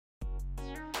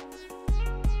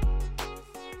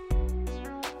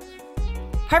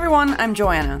Hi everyone, I'm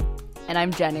Joanna. And I'm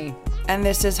Jenny. And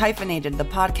this is Hyphenated, the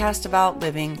podcast about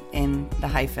living in the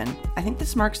hyphen. I think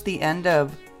this marks the end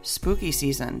of spooky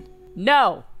season.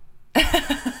 No.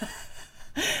 I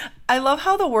love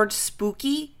how the word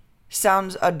spooky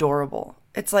sounds adorable.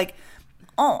 It's like,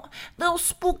 oh, little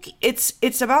spooky.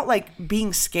 It's about like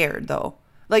being scared though.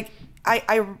 Like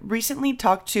I recently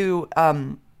talked to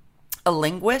a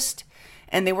linguist,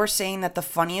 and they were saying that the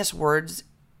funniest words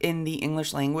in the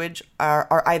English language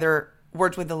are either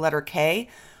words with the letter K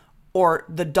or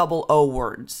the double O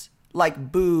words,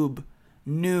 like boob,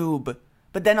 noob,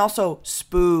 but then also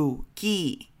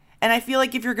spooky. And I feel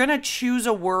like if you're gonna choose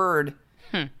a word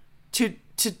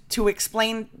to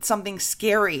explain something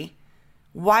scary,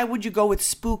 why would you go with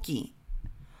spooky?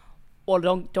 Well,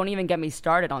 don't even get me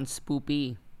started on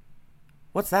spoopy.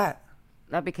 What's that?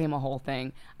 That became a whole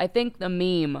thing. I think the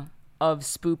meme of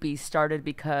spoopy started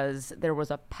because there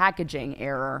was a packaging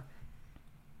error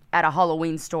at a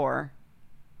Halloween store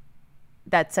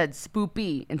that said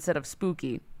spoopy instead of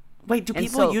spooky. Wait, do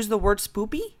people use the word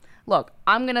spoopy? Look,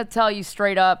 I'm going to tell you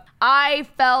straight up, I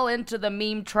fell into the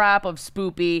meme trap of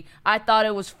spoopy. I thought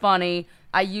it was funny.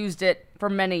 I used it for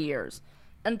many years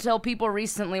until people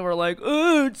recently were like,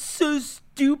 oh, it's so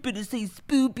stupid to say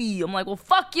spoopy. I'm like, well,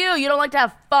 fuck you. You don't like to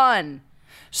have fun.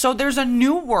 So there's a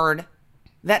new word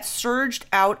that surged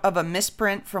out of a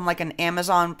misprint from like an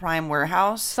Amazon Prime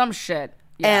warehouse. Some shit.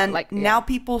 Yeah, and now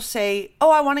people say, oh,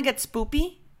 I want to get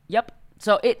spoopy. Yep.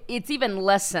 So it's even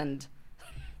lessened.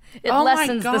 It oh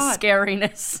lessens the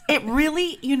scariness. It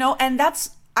really, and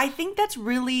I think that's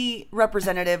really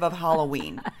representative of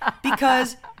Halloween.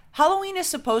 Because Halloween is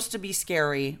supposed to be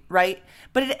scary, right?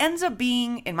 But it ends up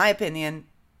being, in my opinion,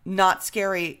 not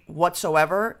scary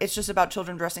whatsoever. It's just about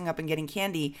children dressing up and getting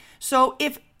candy. So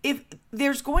if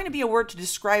there's going to be a word to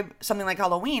describe something like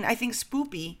Halloween, I think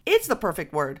spoopy is the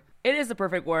perfect word. It is the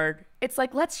perfect word. It's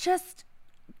like, let's just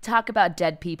talk about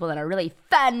dead people in a really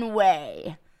fun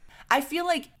way. I feel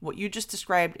like what you just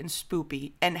described in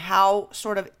spoopy and how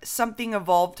sort of something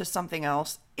evolved to something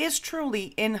else is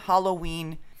truly in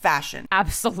Halloween fashion.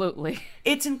 Absolutely.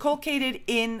 It's inculcated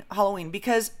in Halloween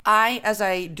because as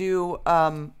I do,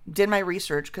 did my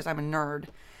research because I'm a nerd,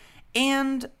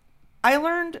 and I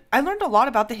learned a lot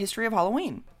about the history of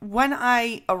Halloween. When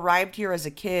I arrived here as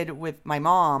a kid with my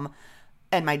mom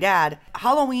and my dad,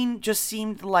 Halloween just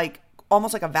seemed like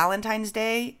almost like a Valentine's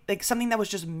Day, like something that was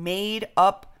just made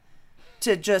up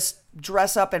to just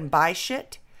dress up and buy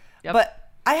shit. Yep.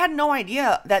 But I had no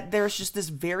idea that there's just this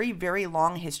very, very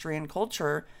long history and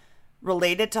culture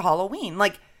related to Halloween.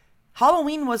 Like,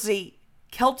 Halloween was a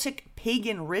Celtic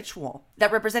pagan ritual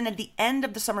that represented the end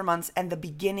of the summer months and the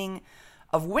beginning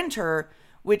of winter,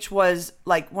 which was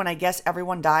like when I guess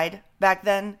everyone died back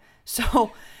then.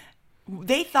 So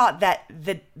they thought that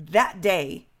that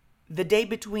day, the day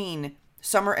between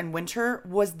summer and winter,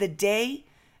 was the day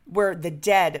where the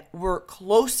dead were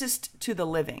closest to the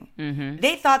living. Mm-hmm.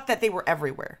 They thought that they were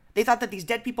everywhere. They thought that these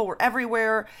dead people were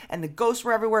everywhere and the ghosts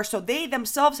were everywhere. So they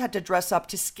themselves had to dress up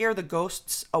to scare the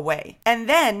ghosts away. And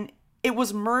then it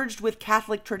was merged with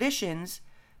Catholic traditions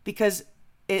because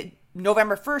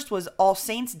November 1st was All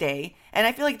Saints Day. And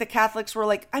I feel like the Catholics were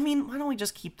like, I mean, why don't we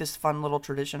just keep this fun little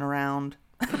tradition around?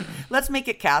 Let's make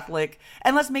it Catholic.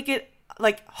 And let's make it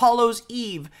like Hallows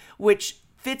Eve, which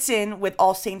fits in with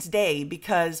All Saints Day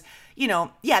because,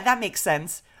 that makes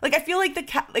sense. Like, I feel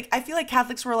like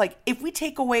Catholics were like, if we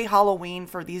take away Halloween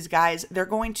for these guys, they're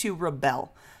going to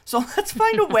rebel. So let's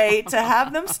find a way to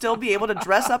have them still be able to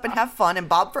dress up and have fun and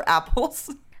bob for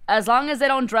apples. As long as they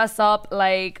don't dress up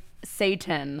like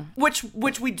Satan.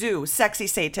 Which we do. Sexy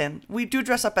Satan. We do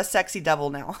dress up as sexy devil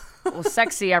now. Well,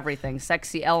 sexy everything.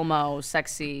 Sexy Elmo,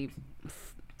 sexy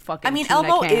fucking I mean,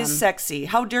 Elmo is sexy.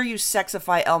 How dare you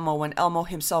sexify Elmo when Elmo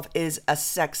himself is a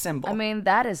sex symbol? I mean,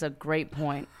 that is a great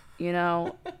point. You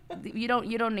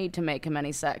don't need to make him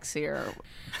any sexier.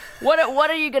 What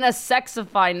are you gonna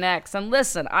sexify next? And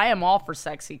listen, I am all for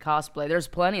sexy cosplay. There's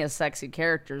plenty of sexy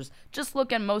characters. Just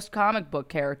look at most comic book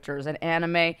characters in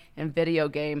anime and video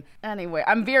game. Anyway,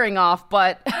 I'm veering off,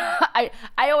 but I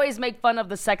always make fun of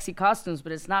the sexy costumes,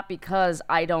 but it's not because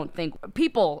I don't think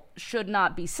people should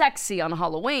not be sexy on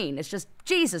Halloween. It's just,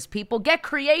 Jesus, people, get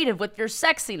creative with your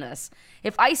sexiness.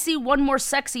 If I see one more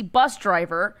sexy bus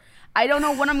driver, I don't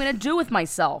know what I'm gonna do with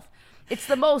myself. It's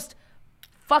the most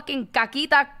fucking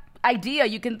caquita idea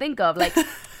you can think of. Like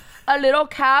a little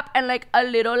cap and like a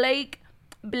little like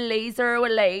blazer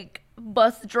with like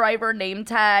bus driver name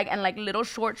tag and like little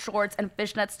short shorts and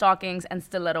fishnet stockings and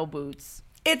stiletto boots.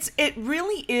 It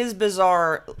really is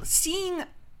bizarre seeing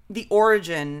the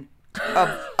origin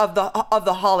of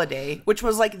the holiday, which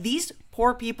was like these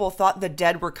poor people thought the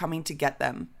dead were coming to get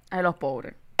them. Ay, los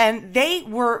pobres. And they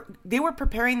were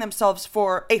preparing themselves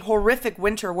for a horrific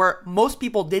winter where most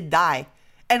people did die.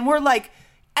 And we're like,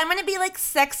 I'm going to be like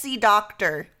sexy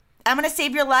doctor. I'm going to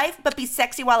save your life, but be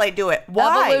sexy while I do it.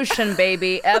 Why? Evolution,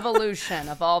 baby. Evolution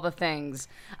of all the things.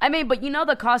 I mean, but you know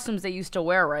the costumes they used to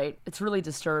wear, right? It's really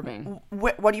disturbing.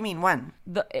 What do you mean, when?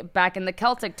 Back in the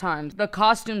Celtic times, the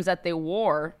costumes that they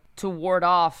wore to ward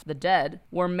off the dead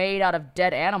were made out of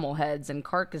dead animal heads and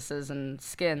carcasses and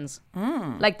skins.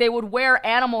 Like they would wear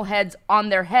animal heads on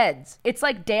their heads. It's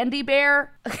like Dandy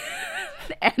Bear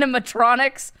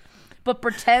animatronics, but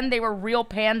pretend they were real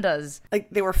pandas. Like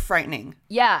they were frightening.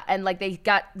 Yeah, and like they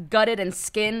got gutted and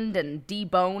skinned and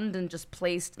deboned and just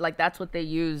placed, like that's what they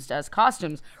used as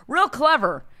costumes. Real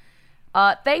clever.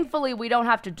 Thankfully, we don't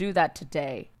have to do that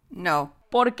today. No.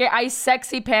 Porque hay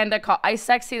sexy panda, hay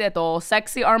sexy de todo,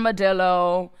 sexy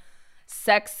armadillo,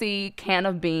 sexy can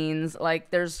of beans.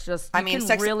 Like there's just, I mean,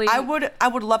 sexy. Really... I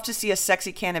would love to see a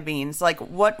sexy can of beans. Like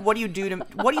what do you do to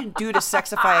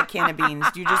sexify a can of beans?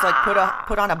 Do you just like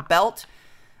put on a belt?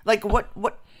 Like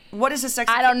what is a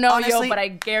sexy? I don't know, honestly? but I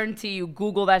guarantee you,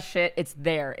 Google that shit. It's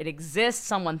there. It exists.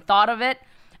 Someone thought of it.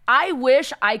 I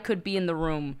wish I could be in the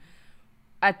room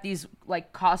at these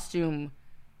like costume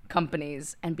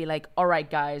companies and be like, all right,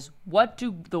 guys, what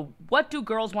do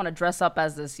girls want to dress up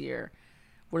as this year,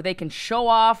 where they can show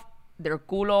off their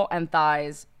culo and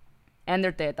thighs and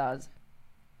their tetas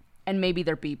and maybe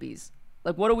their peepees.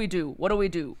 Like, what do we do? What do we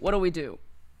do? What do we do?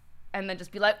 And then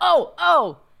just be like,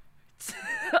 oh,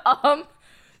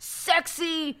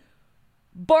 sexy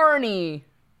Barney.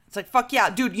 It's like, fuck yeah,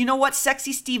 dude. You know what?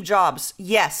 Sexy Steve Jobs.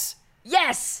 Yes.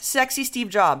 Sexy Steve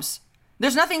Jobs.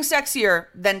 There's nothing sexier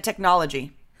than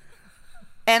technology.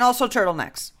 And also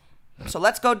turtlenecks. So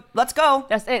let's go.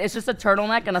 That's it. It's just a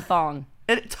turtleneck and a thong.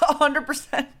 It's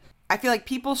 100%. I feel like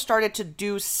people started to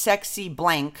do sexy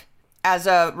blank as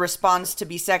a response to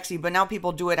be sexy, but now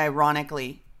people do it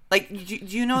ironically. Like, do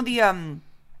you know the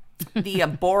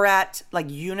Borat, like,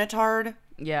 unitard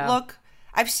look?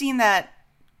 I've seen that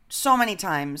so many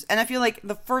times, and I feel like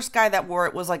the first guy that wore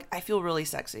it was like, I feel really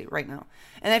sexy right now.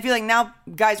 And I feel like now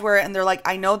guys wear it and they're like,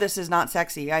 I know this is not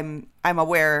sexy. I'm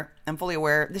aware. I'm fully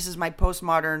aware. This is my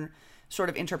postmodern sort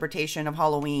of interpretation of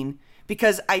Halloween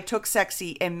because I took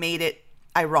sexy and made it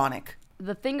ironic.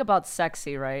 The thing about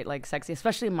sexy, right? Like sexy,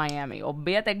 especially in Miami.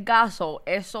 Olvídate gaso,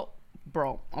 eso.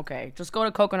 Bro, okay, just go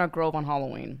to Coconut Grove on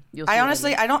Halloween. You'll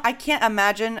see I can't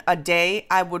imagine a day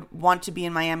I would want to be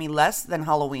in Miami less than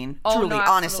Halloween. Oh, truly, no,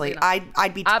 honestly, not.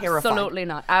 I'd be terrified. Absolutely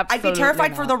not. Absolutely I'd be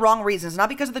terrified not. for the wrong reasons, not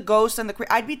because of the ghosts and the.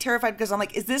 I'd be terrified because I'm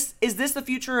like, is this the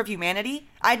future of humanity?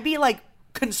 I'd be like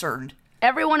concerned.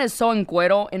 Everyone is so en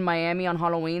cuero in Miami on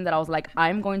Halloween that I was like,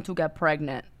 I'm going to get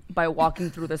pregnant by walking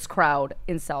through this crowd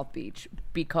in South Beach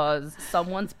because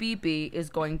someone's BB is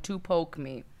going to poke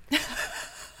me.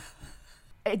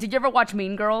 Did you ever watch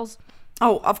Mean Girls?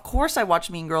 Oh, of course I watch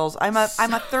Mean Girls. I'm a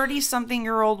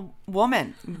 30-something-year-old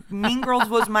woman. Mean Girls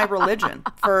was my religion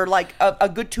for like a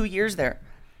good 2 years there.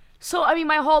 So, I mean,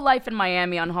 my whole life in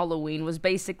Miami on Halloween was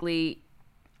basically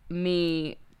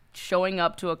me showing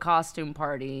up to a costume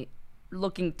party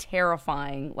looking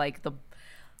terrifying, like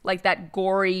that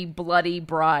gory, bloody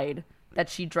bride that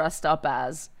she dressed up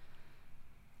as.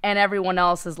 And everyone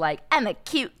else is like, I'm a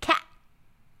cute cat.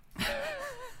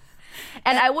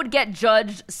 And I would get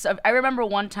judged. So I remember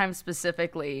one time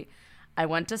specifically, I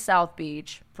went to South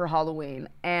Beach for Halloween,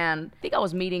 and I think I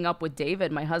was meeting up with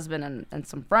David, my husband, and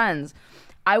some friends.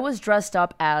 I was dressed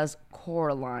up as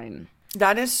Coraline.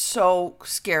 That is so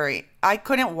scary. I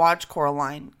couldn't watch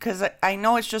Coraline because I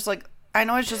know it's just like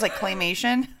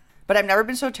claymation, but I've never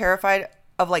been so terrified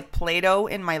of like Play-Doh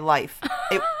in my life.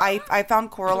 I found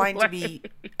Coraline to be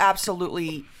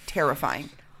absolutely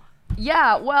terrifying.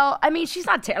 Yeah, well, I mean, she's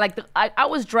not I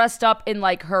was dressed up in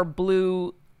like her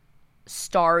blue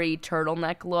starry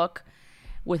turtleneck look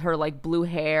with her like blue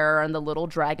hair and the little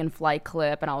dragonfly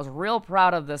clip, and I was real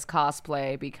proud of this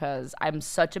cosplay because I'm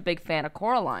such a big fan of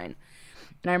Coraline.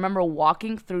 And I remember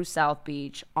walking through South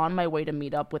Beach on my way to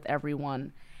meet up with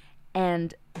everyone,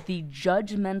 and the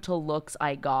judgmental looks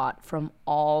I got from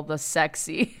all the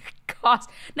sexy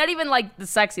not even like the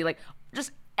sexy, like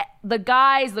just the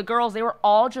guys, the girls, they were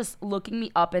all just looking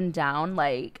me up and down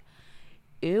like,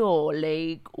 ew,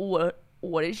 like,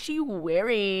 what is she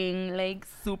wearing? Like,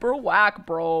 super whack,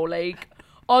 bro. Like,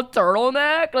 a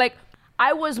turtleneck? Like,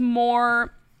 I was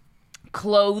more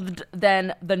clothed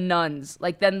than the nuns,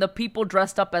 like, than the people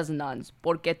dressed up as nuns.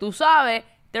 Porque tú sabes,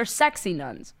 they're sexy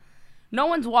nuns. No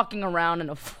one's walking around in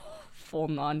a full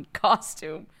nun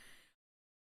costume.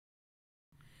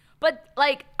 But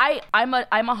like I'm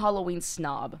a Halloween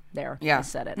snob. There, Yeah. I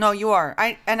said it. No, you are.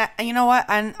 You know what?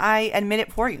 And I admit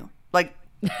it for you. Like,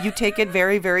 you take it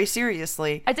very, very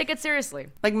seriously. I take it seriously.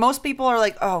 Like, most people are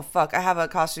like, oh, fuck, I have a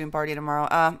costume party tomorrow.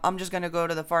 I'm just going to go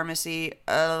to the pharmacy.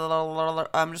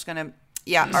 I'm just going to,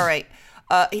 yeah, all right.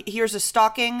 Here's a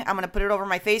stocking. I'm going to put it over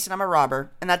my face and I'm a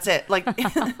robber. And that's it. Like,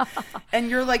 and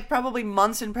you're like probably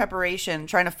months in preparation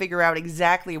trying to figure out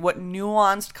exactly what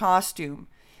nuanced costume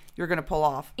you're going to pull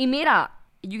off. Y mira,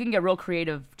 you can get real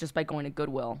creative just by going to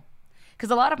Goodwill.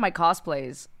 Because a lot of my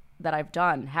cosplays that I've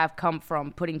done have come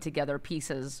from putting together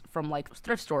pieces from like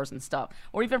thrift stores and stuff,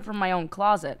 or even from my own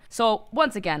closet. So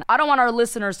once again, I don't want our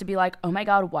listeners to be like, oh my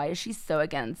God, why is she so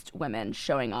against women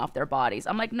showing off their bodies?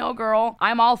 I'm like, no, girl,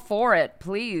 I'm all for it.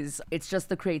 Please. It's just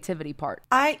the creativity part.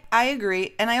 I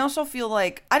agree. And I also feel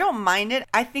like I don't mind it.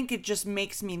 I think it just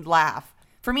makes me laugh.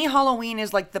 For me, Halloween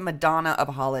is like the Madonna of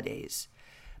holidays.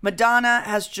 Madonna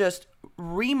has just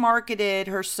remarketed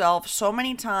herself so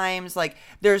many times. Like,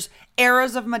 there's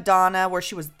eras of Madonna where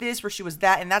she was this, where she was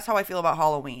that, and that's how I feel about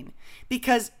Halloween.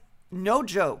 Because no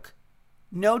joke,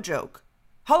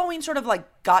 Halloween sort of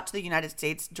like got to the United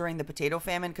States during the potato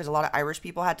famine because a lot of Irish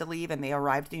people had to leave and they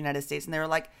arrived to the United States and they were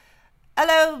like,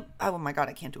 hello, oh my God,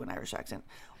 I can't do an Irish accent.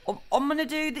 I'm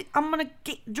gonna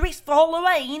get dressed for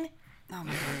Halloween. Oh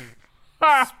my God.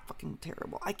 It's fucking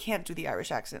terrible. I can't do the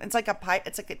Irish accent. It's like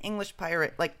it's like an English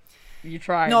pirate. Like, You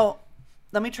tried. no,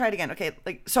 let me try it again. Okay,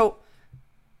 like, so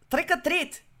trick or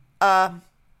treat.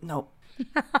 No.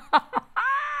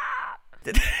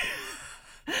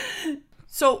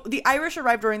 So the Irish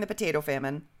arrived during the potato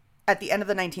famine at the end of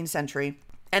the 19th century,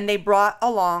 and they brought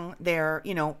along their,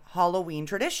 Halloween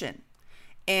tradition.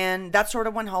 And that's sort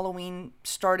of when Halloween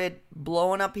started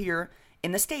blowing up here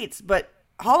in the States. But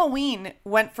Halloween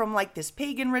went from like this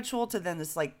pagan ritual to then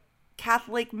this like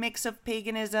Catholic mix of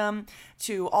paganism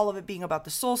to all of it being about the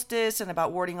solstice and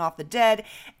about warding off the dead.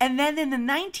 And then in the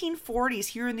 1940s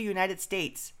here in the United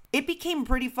States, it became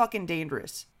pretty fucking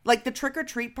dangerous. Like, the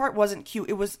trick-or-treat part wasn't cute.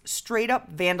 It was straight up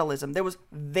vandalism. There was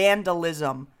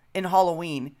vandalism in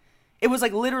Halloween. It was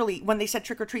like literally when they said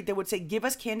trick-or-treat, they would say, give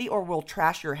us candy or we'll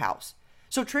trash your house.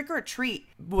 So Trick or Treat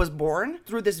was born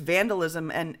through this vandalism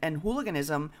and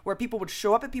hooliganism where people would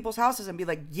show up at people's houses and be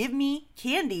like, give me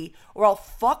candy or I'll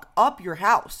fuck up your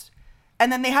house.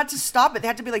 And then they had to stop it. They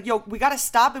had to be like, yo, we got to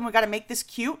stop and we got to make this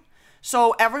cute.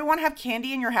 So everyone have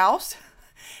candy in your house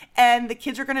and the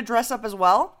kids are going to dress up as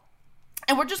well.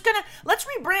 And we're just let's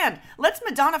rebrand. Let's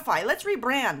Madonnify. Let's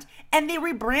rebrand. And they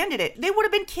rebranded it. They would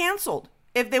have been canceled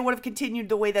if they would have continued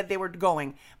the way that they were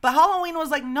going. But Halloween was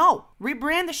like, no,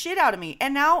 rebrand the shit out of me.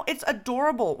 And now it's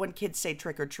adorable when kids say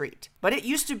trick or treat. But it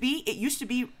used to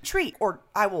be treat or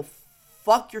I will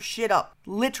fuck your shit up.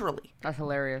 Literally. That's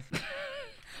hilarious.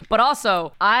 But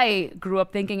also, I grew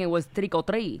up thinking it was trick or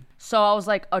treat. So I was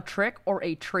like, a trick or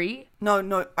a tree?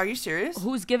 No. Are you serious?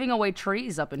 Who's giving away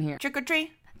trees up in here? Trick or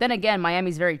treat? Then again,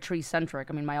 Miami's very tree-centric.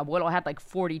 I mean, my abuelo had like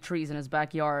 40 trees in his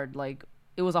backyard. Like,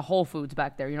 it was a Whole Foods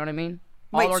back there. You know what I mean?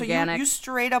 Wait, organic. So you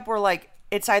straight up were like,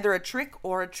 it's either a trick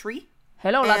or a tree?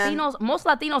 Hello, And most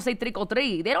Latinos say trick or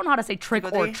treat. They don't know how to say trick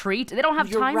or treat. They don't have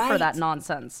You're time for right. that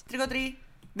nonsense. Trick or treat.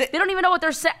 They don't even know what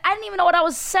they're saying. I didn't even know what I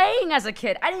was saying as a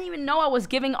kid. I didn't even know I was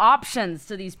giving options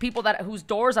to these people whose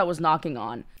doors I was knocking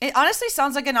on. It honestly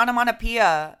sounds like an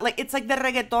onomatopoeia. Like, it's like the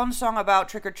reggaeton song about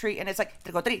trick or treat, and it's like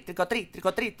trick or treat, trick or treat, trick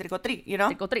or treat, trick or treat, you know?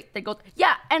 Trick or treat, trick or treat.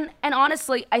 Yeah, and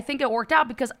honestly, I think it worked out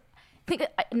because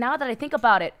now that I think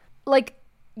about it, like,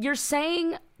 you're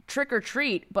saying trick or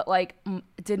treat, but like,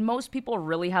 did most people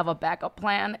really have a backup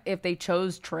plan if they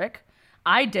chose trick?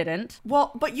 I didn't.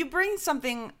 Well, but you bring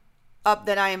something up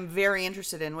that I am very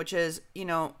interested in, which is,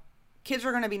 kids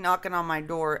are going to be knocking on my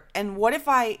door. And when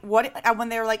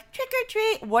they're like, trick or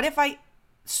treat, what if I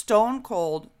stone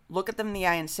cold look at them in the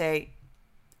eye and say,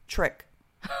 trick?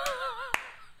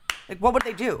 Like, what would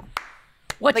they do?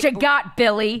 What you got,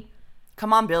 Billy?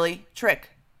 Come on, Billy,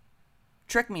 trick.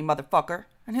 Trick me, motherfucker.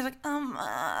 And he's like,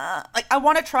 like, I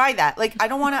want to try that. Like, I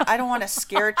don't want to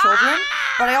scare children,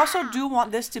 but I also do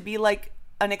want this to be like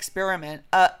an experiment,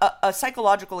 a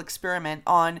psychological experiment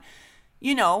on,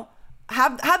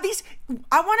 have these,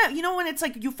 I want to, when it's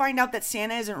like you find out that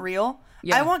Santa isn't real,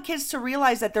 yeah. I want kids to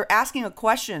realize that they're asking a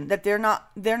question that they're not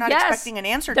yes, expecting an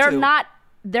answer to.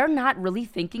 They're not really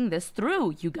thinking this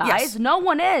through, you guys. Yes. No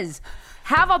one is.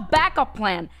 Have a backup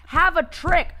plan. Have a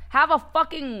trick. Have a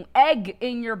fucking egg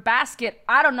in your basket.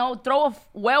 I don't know. Throw a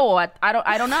huevo at.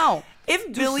 I don't know.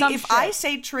 If I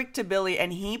say trick to Billy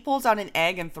and he pulls out an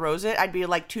egg and throws it, I'd be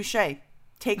like, touche.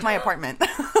 Take my apartment.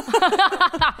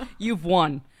 You've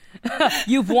won.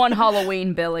 You've won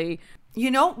Halloween, Billy. You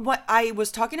know what? I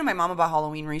was talking to my mom about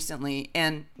Halloween recently,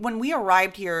 and when we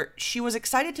arrived here, she was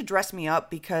excited to dress me up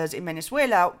because in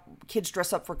Venezuela, kids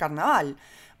dress up for Carnaval.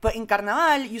 But in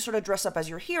Carnaval, you sort of dress up as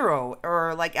your hero,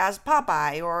 or like as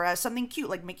Popeye, or as something cute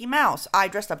like Mickey Mouse. I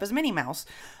dressed up as Minnie Mouse.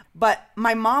 But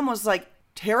my mom was like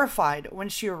terrified when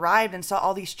she arrived and saw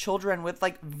all these children with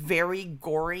like very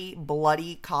gory,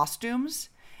 bloody costumes.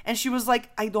 And she was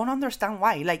like, I don't understand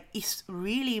why. Like, it's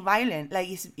really violent. Like,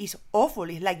 it's awful.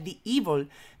 It's like the evil.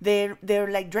 They're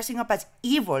like dressing up as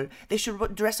evil. They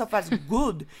should dress up as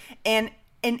good. And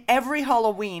in every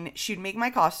Halloween, she'd make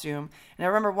my costume. And I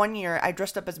remember one year I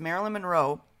dressed up as Marilyn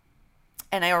Monroe.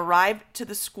 And I arrived to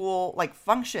the school, like,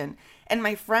 function. And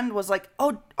my friend was like,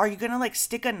 oh, are you going to, like,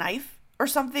 stick a knife or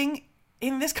something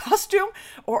in this costume,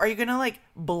 or are you gonna like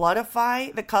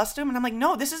bloodify the costume? And I'm like,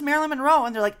 no, this is Marilyn Monroe.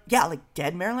 And they're like, yeah, like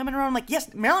dead Marilyn Monroe. I'm like,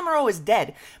 yes, Marilyn Monroe is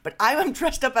dead, but I am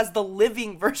dressed up as the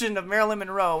living version of Marilyn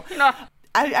Monroe. No.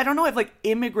 I don't know if like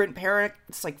immigrant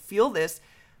parents like feel this,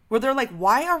 where they're like,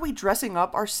 why are we dressing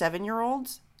up our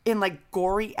 7-year-olds in like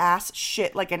gory ass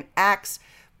shit, like an axe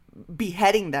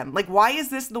beheading them? Like, why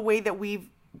is this the way that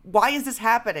why is this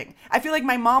happening? I feel like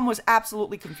my mom was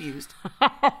absolutely confused.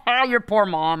 Your poor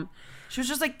mom. She was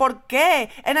just like, ¿por qué?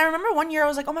 And I remember one year I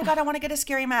was like, oh my God, I want to get a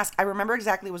scary mask. I remember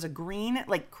exactly. It was a green,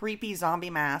 like, creepy zombie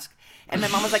mask. And my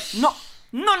mom was like, no.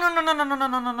 Tú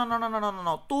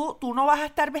no vas a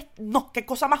estar no, qué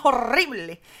cosa más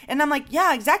horrible. And I'm like,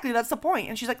 yeah, exactly. That's the point.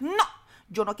 And she's like, no.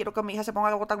 Yo no quiero que mi hija se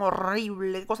ponga algo tan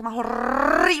horrible. Qué cosa más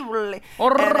horrible.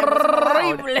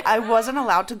 Horrible. I wasn't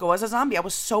allowed to go as a zombie. I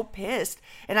was so pissed.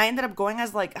 And I ended up going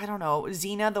as, like, I don't know,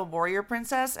 Xena the warrior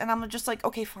princess. And I'm just like,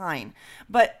 okay, fine.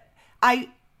 But I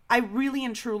really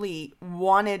and truly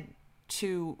wanted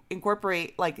to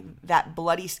incorporate like that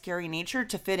bloody, scary nature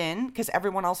to fit in because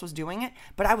everyone else was doing it,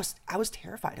 but I was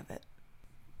terrified of it.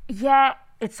 Yeah,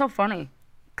 it's so funny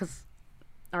because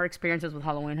our experiences with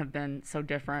Halloween have been so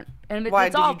different. And why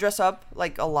did you dress up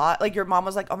like a lot? Like your mom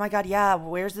was like, "Oh my God, yeah,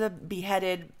 where's the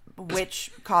beheaded witch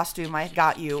costume I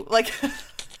got you?" Like,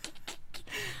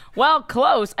 well,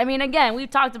 close. I mean, again,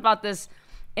 we've talked about this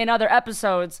in other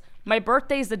episodes. My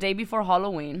birthday's the day before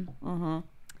Halloween. Mm-hmm.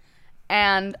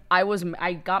 And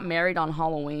I got married on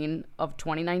Halloween of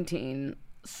 2019.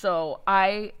 So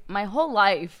my whole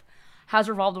life has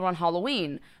revolved around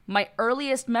Halloween. My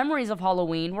earliest memories of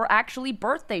Halloween were actually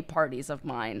birthday parties of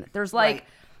mine. There's like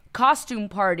costume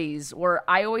parties where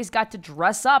I always got to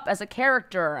dress up as a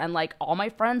character and like all my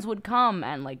friends would come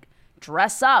and like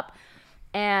dress up.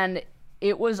 And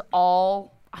it was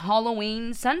all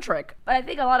Halloween centric. But I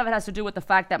think a lot of it has to do with the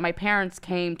fact that my parents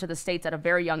came to the States at a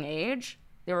very young age.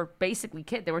 They were basically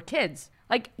they were kids.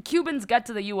 Like Cubans get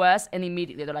to the US and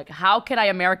immediately they're like, how can I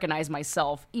Americanize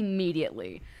myself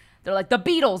immediately? They're like, the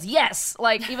Beatles, yes.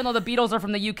 Like, even though the Beatles are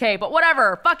from the UK, but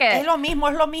whatever, fuck it. Es lo mismo,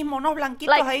 unos blanquitos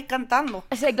like, ahí cantando.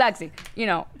 Exactly. You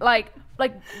know, like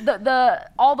the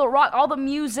all the rock, all the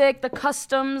music, the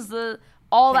customs,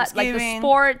 all that, like the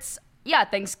sports. Yeah,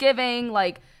 Thanksgiving,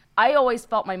 like I always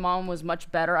felt my mom was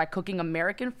much better at cooking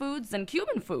American foods than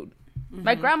Cuban food. Mm-hmm.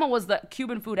 My grandma was the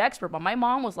Cuban food expert, but my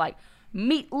mom was like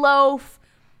meatloaf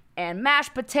and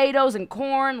mashed potatoes and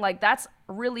corn. Like that's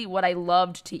really what I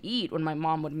loved to eat when my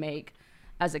mom would make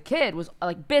as a kid was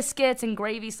like biscuits and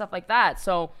gravy, stuff like that.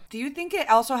 So do you think it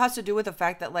also has to do with the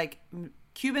fact that like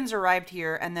Cubans arrived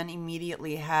here and then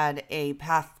immediately had a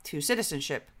path to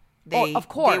citizenship? Of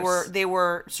course. They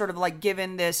were sort of like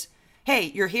given this,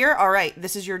 hey, you're here? All right,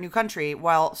 this is your new country.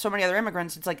 While so many other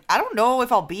immigrants, it's like, I don't know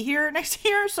if I'll be here next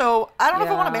year, so I don't know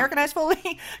if I want to Americanize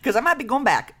fully, because I might be going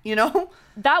back, you know?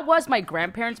 That was my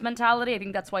grandparents' mentality. I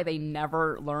think that's why they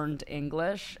never learned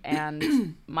English.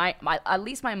 And my at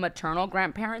least my maternal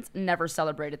grandparents never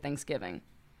celebrated Thanksgiving.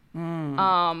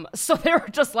 So they were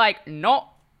just like, no,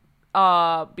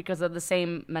 because of the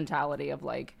same mentality of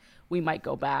like, we might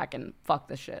go back and fuck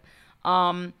this shit.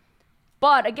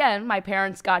 But again, my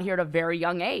parents got here at a very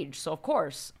young age. So, of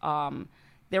course,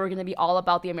 they were going to be all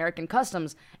about the American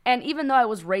customs. And even though I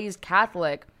was raised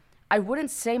Catholic, I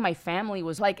wouldn't say my family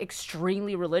was like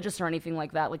extremely religious or anything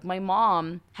like that. Like my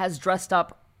mom has dressed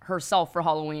up herself for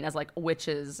Halloween as like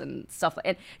witches and stuff.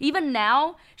 And even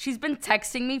now, she's been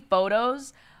texting me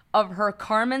photos of her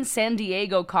Carmen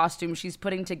Sandiego costume she's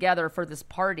putting together for this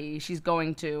party she's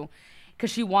going to because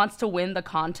she wants to win the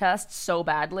contest so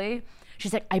badly.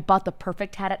 She's like, I bought the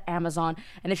perfect hat at Amazon.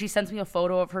 And then she sends me a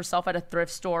photo of herself at a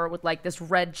thrift store with like this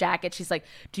red jacket. She's like,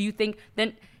 do you think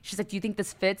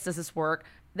this fits? Does this work?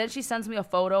 Then she sends me a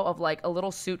photo of like a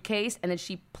little suitcase. And then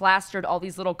she plastered all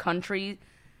these little country,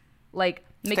 like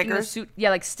making the suit. Yeah,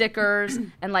 like stickers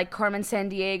and like Carmen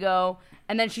Sandiego.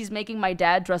 And then she's making my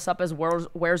dad dress up as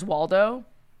Where's Waldo.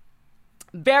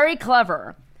 Very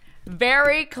clever.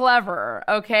 Very clever,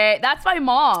 okay? That's my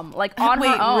mom, like, on Wait,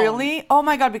 her own. really? Oh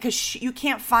my God, because you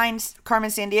can't find Carmen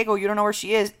Sandiego. You don't know where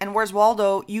she is. And Where's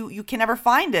Waldo? You can never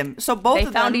find him. So both of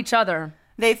them. They found each other.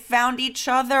 They found each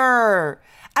other.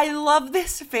 I love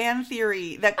this fan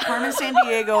theory that Carmen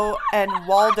Sandiego and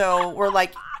Waldo were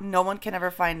like, no one can ever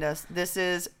find us. This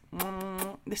is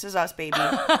us, baby.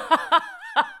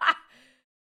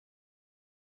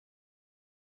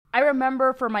 I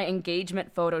remember for my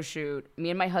engagement photo shoot, me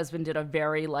and my husband did a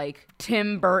very like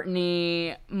Tim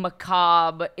Burton-y,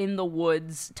 macabre, in the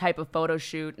woods type of photo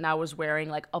shoot. And I was wearing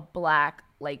like a black,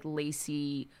 like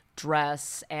lacy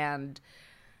dress. And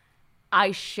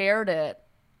I shared it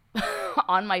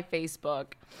on my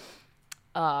Facebook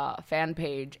fan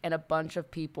page. And a bunch of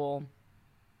people,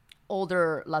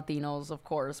 older Latinos, of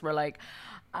course, were like,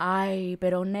 ay,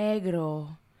 pero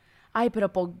negro. Ay, pero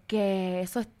por qué?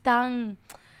 Eso es tan...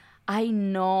 I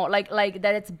know, like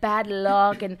that it's bad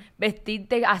luck and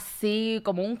vestirte así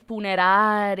como un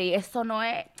funeral y eso no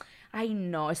es, ay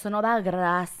no, eso no da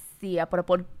gracia, pero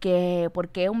 ¿por qué? ¿Por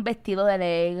qué un vestido de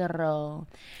negro?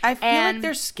 I feel like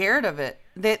they're scared of it.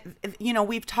 That, you know,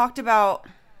 we've talked about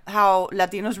how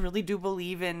Latinos really do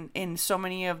believe in so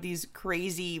many of these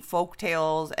crazy folk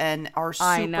tales and are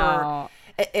super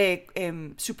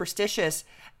superstitious.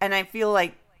 And I feel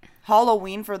like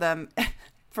Halloween for them,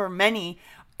 for many,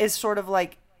 is sort of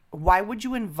like, why would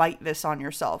you invite this on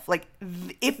yourself? Like,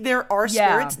 if there are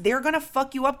spirits, they're gonna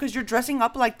fuck you up because you're dressing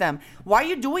up like them. Why are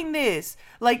you doing this?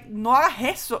 Like, no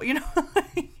hagas eso, you know?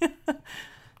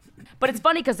 But it's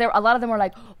funny because a lot of them were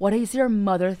like, what does your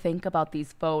mother think about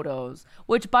these photos?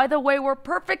 Which, by the way, were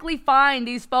perfectly fine,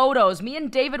 these photos. Me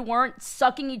and David weren't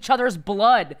sucking each other's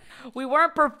blood. We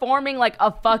weren't performing like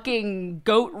a fucking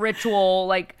goat ritual,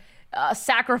 like...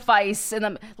 sacrifice in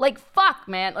them, like, fuck,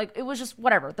 man, like, it was just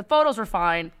whatever. The photos were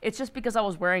fine. It's just because I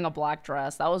was wearing a black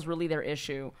dress. That was really their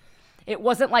issue. It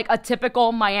wasn't like a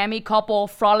typical Miami couple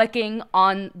frolicking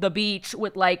on the beach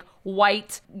with like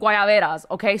white guayaberas,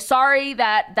 okay? Sorry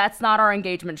that's not our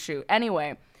engagement shoot.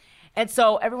 Anyway, and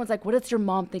so everyone's like, what does your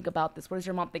mom think about this? What does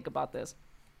your mom think about this?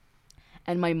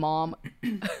 And my mom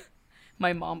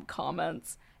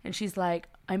comments, and she's like,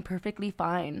 I'm perfectly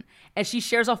fine. And she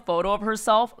shares a photo of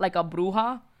herself like a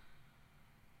bruja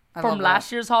from last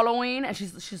year's Halloween. And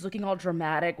she's looking all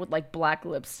dramatic with like black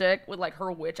lipstick with like her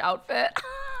witch outfit.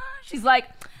 She's like,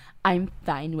 I'm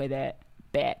fine with it,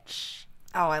 bitch.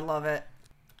 Oh, I love it.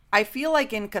 I feel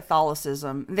like in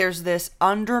Catholicism, there's this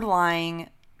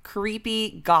underlying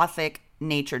creepy gothic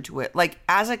nature to it. Like,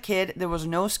 as a kid, there was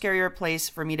no scarier place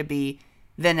for me to be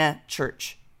than a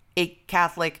church, a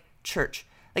Catholic church.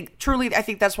 Like, truly, I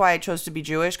think that's why I chose to be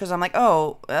Jewish, because I'm like,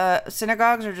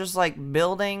 synagogues are just like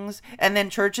buildings. And then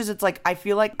churches, it's like, I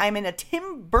feel like I'm in a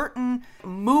Tim Burton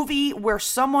movie where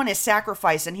someone is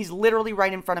sacrificed and he's literally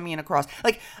right in front of me in a cross.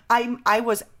 Like, I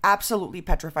was absolutely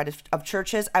petrified of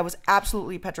churches. I was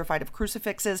absolutely petrified of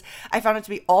crucifixes. I found it to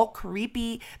be all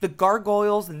creepy. The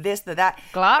gargoyles, this, the that.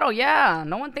 Claro, yeah.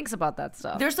 No one thinks about that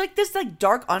stuff. There's like this like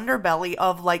dark underbelly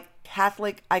of like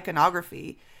Catholic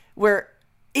iconography where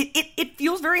it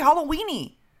feels very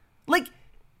Halloween-y. Like,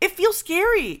 it feels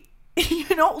scary.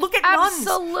 You know, look at nuns.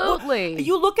 Absolutely.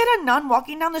 You look at a nun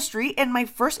walking down the street, and my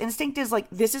first instinct is like,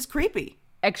 this is creepy.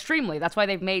 Extremely. That's why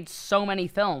they've made so many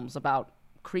films about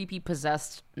creepy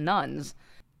possessed nuns.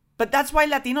 But that's why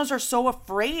Latinos are so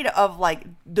afraid of like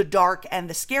the dark and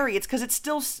the scary. It's because it's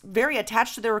still very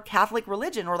attached to their Catholic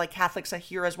religion, or like Catholics are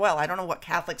here as well. I don't know what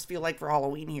Catholics feel like for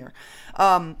Halloween here.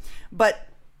 But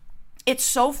it's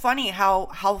so funny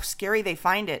how scary they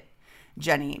find it,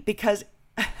 Jenny, because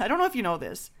I don't know if you know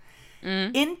this.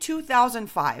 In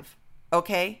 2005,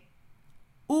 okay,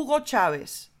 Hugo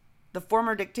Chavez, the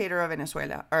former dictator of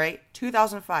Venezuela, all right,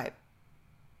 2005,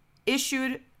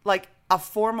 issued like a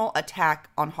formal attack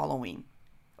on Halloween,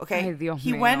 okay?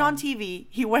 He went on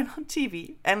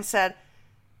TV and said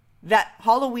that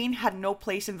Halloween had no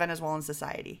place in Venezuelan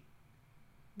society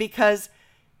because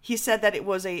he said that it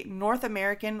was a North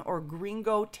American or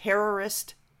gringo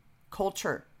terrorist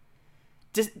culture.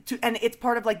 And it's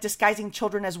part of like disguising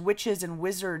children as witches and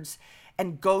wizards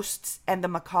and ghosts and the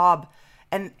macabre.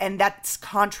 And that's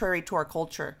contrary to our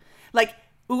culture. Like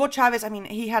Hugo Chavez, I mean,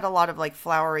 he had a lot of like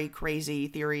flowery, crazy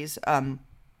theories.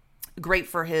 Great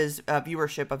for his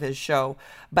viewership of his show.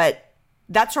 But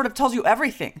that sort of tells you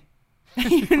everything.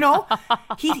 You know,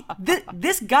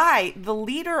 this guy, the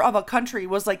leader of a country,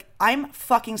 was like, I'm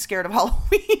fucking scared of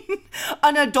Halloween.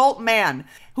 An adult man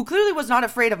who clearly was not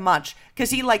afraid of much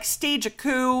because he like staged a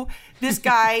coup. This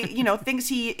guy, you know, thinks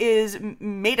he is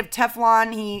made of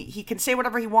Teflon. He can say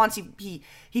whatever he wants.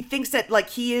 He thinks that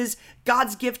like he is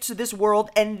God's gift to this world.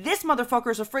 And this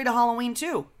motherfucker is afraid of Halloween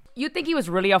too. You think he was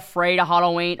really afraid of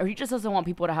Halloween, or he just doesn't want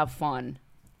people to have fun?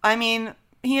 I mean,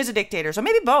 he is a dictator, so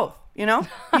maybe both, you know?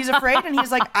 He's afraid and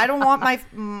he's like, I don't want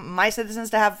my citizens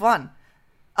to have fun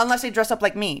unless they dress up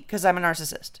like me because I'm a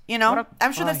narcissist, you know?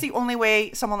 I'm sure that's the only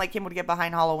way someone like him would get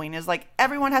behind Halloween is like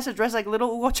everyone has to dress like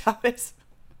little Hugo Chavez.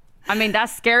 I mean,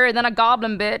 that's scarier than a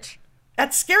goblin, bitch.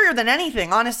 That's scarier than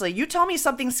anything, honestly. You tell me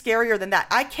something scarier than that.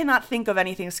 I cannot think of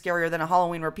anything scarier than a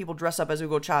Halloween where people dress up as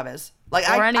Hugo Chavez. Like,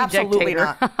 or any absolutely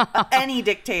dictator. not. Any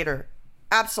dictator.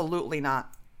 Absolutely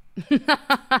not.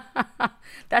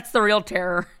 That's the real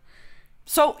terror.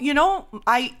 So, you know,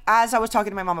 as I was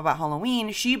talking to my mom about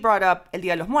Halloween, she brought up El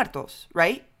Día de los Muertos,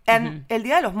 right? And El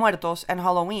Día de los Muertos and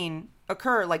Halloween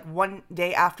occur like one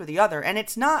day after the other. And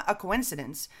it's not a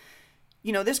coincidence.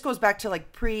 You know, this goes back to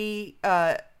like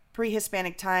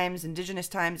pre-Hispanic times, indigenous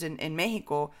times in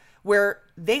Mexico, where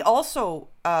they also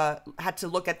had to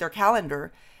look at their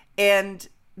calendar. And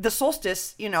the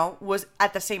solstice, you know, was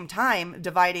at the same time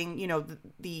dividing, you know,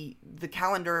 the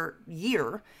calendar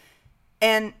year.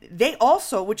 And they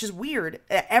also, which is weird,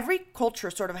 every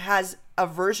culture sort of has a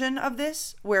version of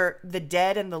this where the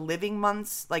dead and the living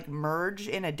months like merge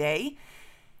in a day.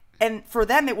 And for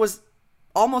them, it was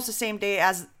almost the same day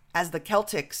as the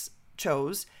Celtics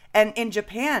chose. And in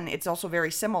Japan, it's also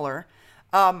very similar.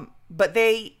 But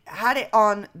they had it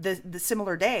on the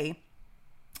similar day.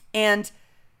 And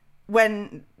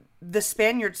when the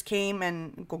Spaniards came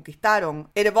and conquistaron,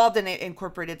 it evolved and it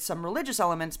incorporated some religious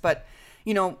elements. But,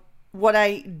 you know, what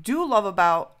I do love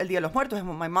about El Día de los Muertos and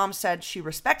what my mom said she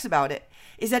respects about it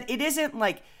is that it isn't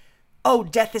like, oh,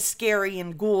 death is scary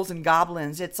and ghouls and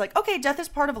goblins. It's like, okay, death is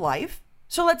part of life.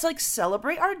 So let's like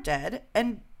celebrate our dead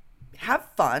and have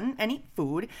fun and eat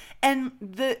food. And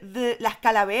the las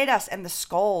calaveras and the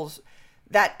skulls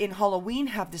that in Halloween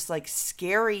have this like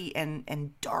scary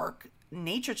and dark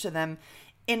nature to them.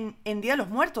 In Dia de los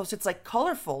Muertos, it's like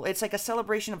colorful. It's like a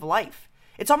celebration of life.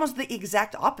 It's almost the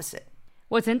exact opposite.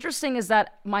 What's interesting is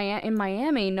that in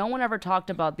Miami, no one ever talked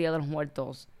about Dia de los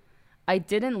Muertos. I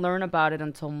didn't learn about it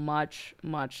until much,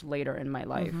 much later in my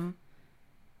life,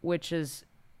 which is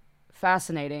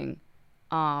fascinating.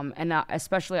 And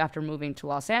especially after moving to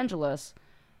Los Angeles,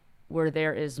 where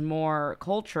there is more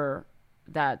culture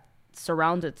that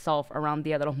surrounds itself around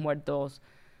Dia de los Muertos,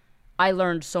 I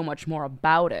learned so much more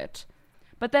about it.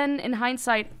 But then in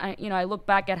hindsight, I look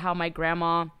back at how my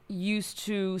grandma used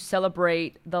to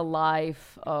celebrate the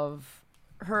life of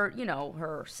her, you know,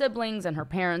 her siblings and her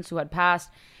parents who had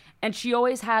passed. And she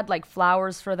always had like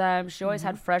flowers for them. She always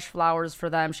had fresh flowers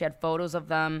for them. She had photos of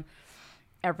them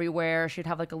everywhere. She'd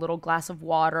have like a little glass of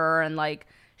water and like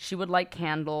she would light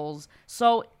candles.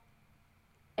 So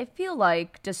I feel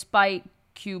like despite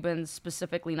Cubans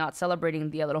specifically not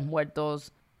celebrating Dia de los Muertos,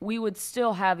 we would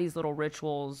still have these little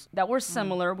rituals that were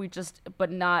similar, but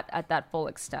not at that full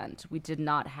extent. We didn't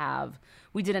have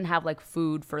like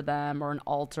food for them or an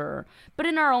altar, but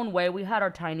in our own way, we had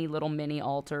our tiny little mini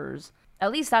altars.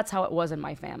 At least that's how it was in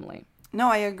my family.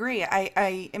 No, I agree.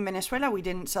 I in Venezuela, we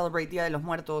didn't celebrate Dia de los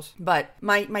Muertos, but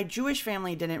my Jewish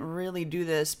family didn't really do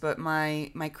this, but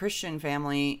my Christian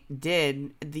family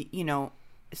did.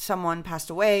 Someone passed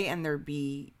away and there'd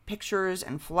be pictures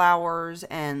and flowers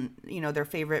and, you know, their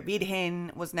favorite Virgen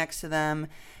was next to them.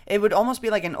 It would almost be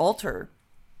like an altar.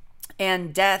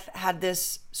 And death had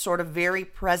this sort of very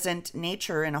present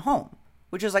nature in a home,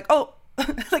 which is like, oh,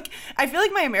 like, I feel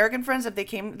like my American friends, if they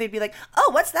came, they'd be like,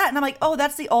 oh, what's that? And I'm like, oh,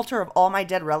 that's the altar of all my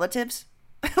dead relatives,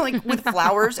 like with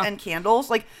flowers and candles.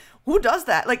 Like, who does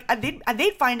that? Like,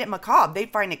 they'd find it macabre.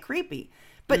 They'd find it creepy.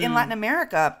 But in Latin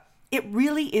America, it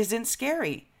really isn't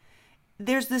scary.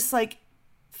 There's this like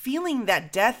feeling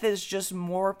that death is just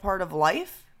more part of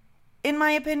life, in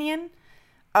my opinion.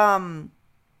 And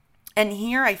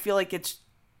here I feel like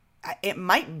it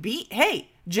might be,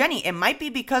 hey, Jenny, it might be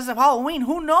because of Halloween.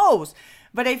 Who knows?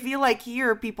 But I feel like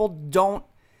here people don't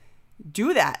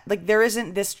do that. Like there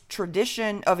isn't this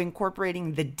tradition of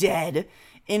incorporating the dead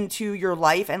into your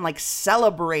life and like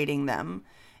celebrating them.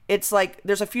 It's like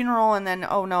there's a funeral and then,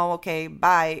 oh no, okay,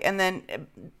 bye. And then,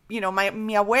 you know, mi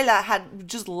abuela had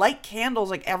just light candles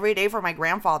like every day for my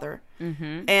grandfather.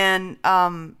 And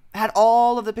had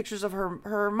all of the pictures of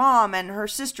her mom and her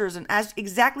sisters and as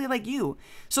exactly like you.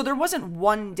 So there wasn't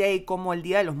one day como el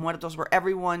Dia de los Muertos where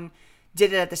everyone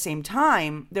did it at the same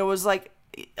time. There was like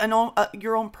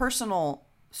your own personal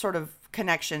sort of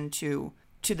connection to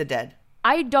the dead.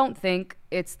 I don't think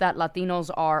it's that Latinos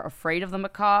are afraid of the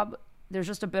macabre. There's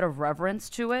just a bit of reverence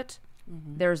to it.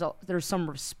 Mm-hmm. There's some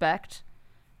respect.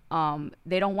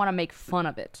 They don't want to make fun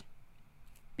of it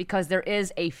because there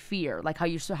is a fear, like how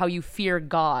you fear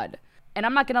God. And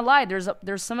I'm not gonna lie,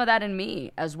 there's some of that in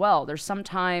me as well. There's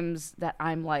sometimes that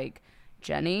I'm like,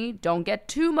 Jenny, don't get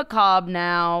too macabre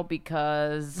now,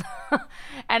 because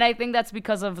and I think that's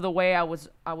because of the way I was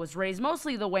raised,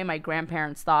 mostly the way my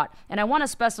grandparents thought. And I want to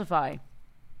specify,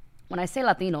 when I say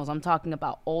Latinos, I'm talking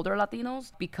about older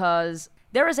Latinos, because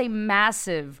there is a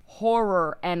massive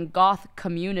horror and goth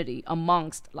community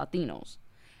amongst Latinos.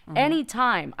 Mm-hmm.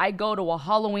 Anytime I go to a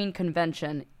Halloween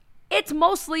convention, it's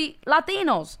mostly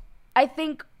Latinos. I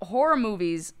think horror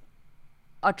movies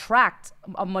attract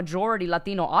a majority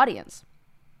Latino audience.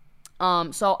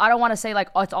 So I don't want to say like,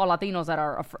 oh, it's all Latinos that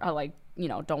are like, you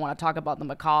know, don't want to talk about the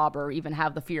macabre or even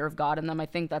have the fear of God in them. I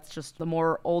think that's just the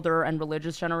more older and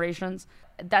religious generations.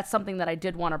 That's something that I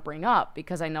did want to bring up,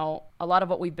 because I know a lot of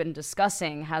what we've been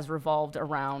discussing has revolved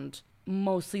around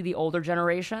mostly the older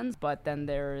generations, but then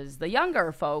there's the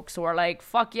younger folks who are like,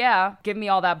 fuck yeah, give me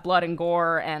all that blood and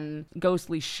gore and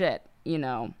ghostly shit, you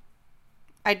know.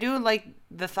 I do like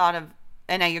the thought of,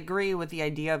 and I agree with the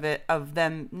idea of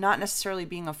them not necessarily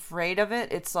being afraid of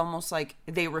it. It's almost like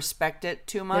they respect it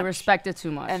too much. They respect it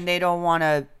too much. And they don't want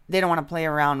to play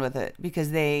around with it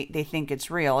because they think it's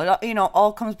real. It, you know,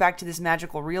 all comes back to this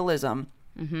magical realism.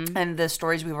 Mm-hmm. And the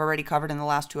stories we've already covered in the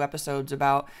last 2 episodes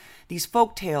about these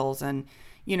folk tales. And,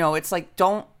 you know, it's like,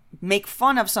 don't make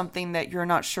fun of something that you're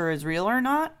not sure is real or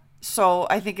not. So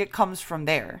I think it comes from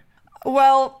there.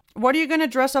 Well, what are you going to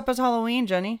dress up as Halloween,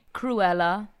 Jenny?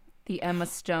 Cruella. The Emma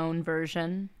Stone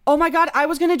version. Oh my God, I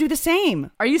was going to do the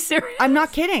same. Are you serious? I'm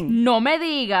not kidding. No me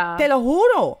diga. Te lo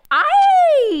juro.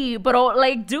 Ay, but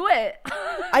like, do it.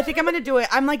 I think I'm going to do it.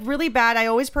 I'm like really bad. I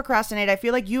always procrastinate. I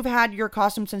feel like you've had your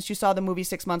costume since you saw the movie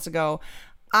 6 months ago.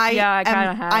 I kind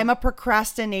of have. I'm a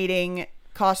procrastinating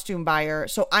costume buyer,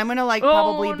 so I'm gonna like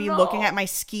probably be looking at my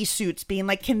ski suits being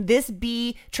like, can this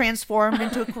be transformed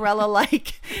into a Cruella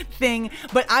like thing?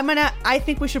 But I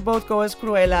think we should both go as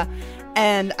Cruella,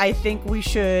 and I think we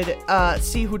should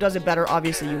see who does it better.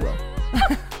 Obviously you will.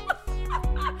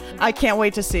 I can't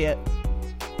wait to see it.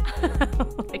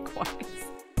 Likewise.